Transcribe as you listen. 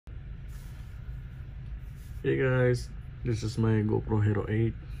Hey guys, this is my GoPro Hero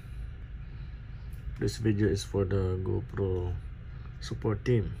 8. This video is for the GoPro support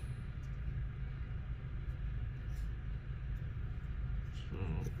team. So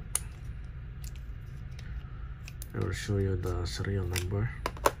I will show you the serial number.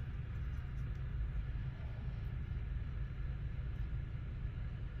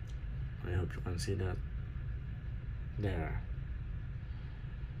 I hope you can see that there.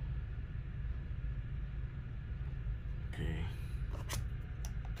 Okay.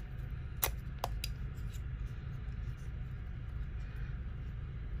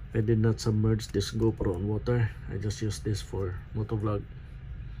 I did not submerge this GoPro on water. I just used this for motovlog.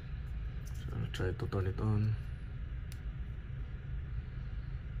 So I'll try to turn it on.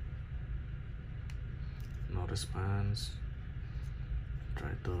 No response.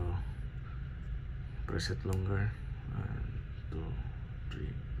 Try to press it longer. 1, 2, 3,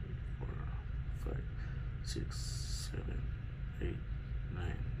 4, 5, 6, 7, 8, 9,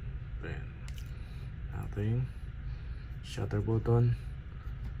 10. Nothing. Shutter button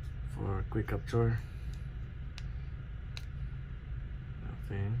for quick capture.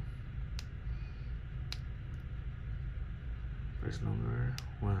 Nothing. Press longer.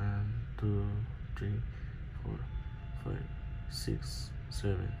 1, 2, 3, 4, 5, 6,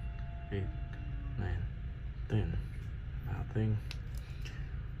 7, 8, 9, 10. Nothing.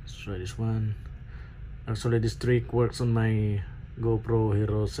 Let's try this one. Actually, this trick works on my GoPro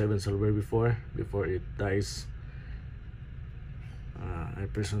Hero 7 Silver before it dies. I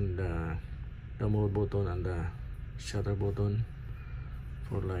press on the mode button and the shutter button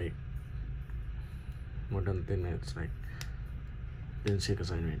for like more than 10 minutes, like 10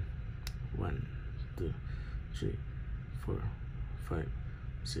 seconds I mean. 1, 2, 3, 4, 5,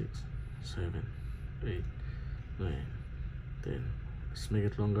 6, 7, 8, 9, 10. Let's make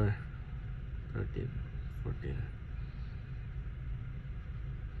it longer. 13, 14.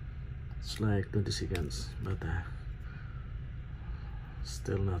 It's like 20 seconds, but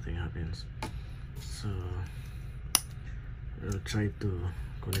still nothing happens. So I'll try to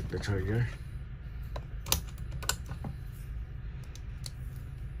connect the charger.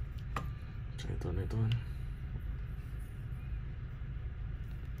 Try to turn it on.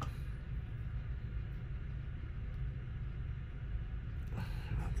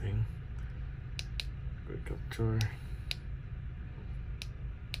 Nothing. Quick capture.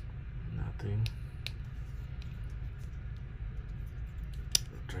 Nothing.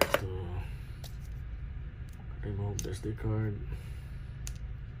 Try to remove the SD card.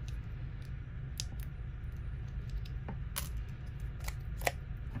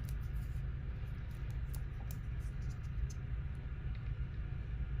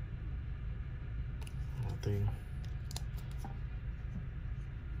 Nothing.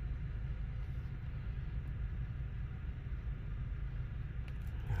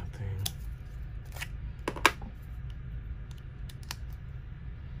 Nothing.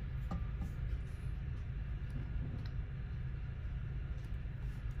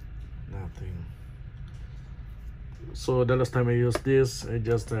 Nothing. So the last time I used this, I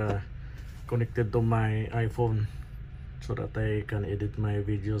just connected to my iPhone so that I can edit my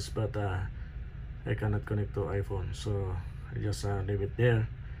videos, but I cannot connect to iPhone, so I just leave it there.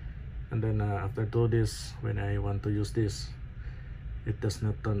 And then after do this, when I want to use this, it does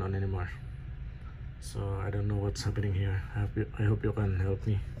not turn on anymore. So I don't know what's happening here. I hope you can help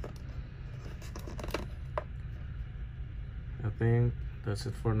me. I think that's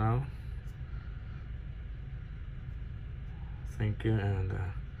it for now. Thank you, and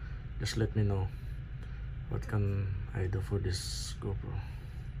just let me know what can I do for this GoPro.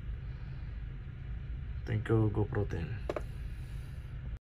 Thank you, GoPro 10.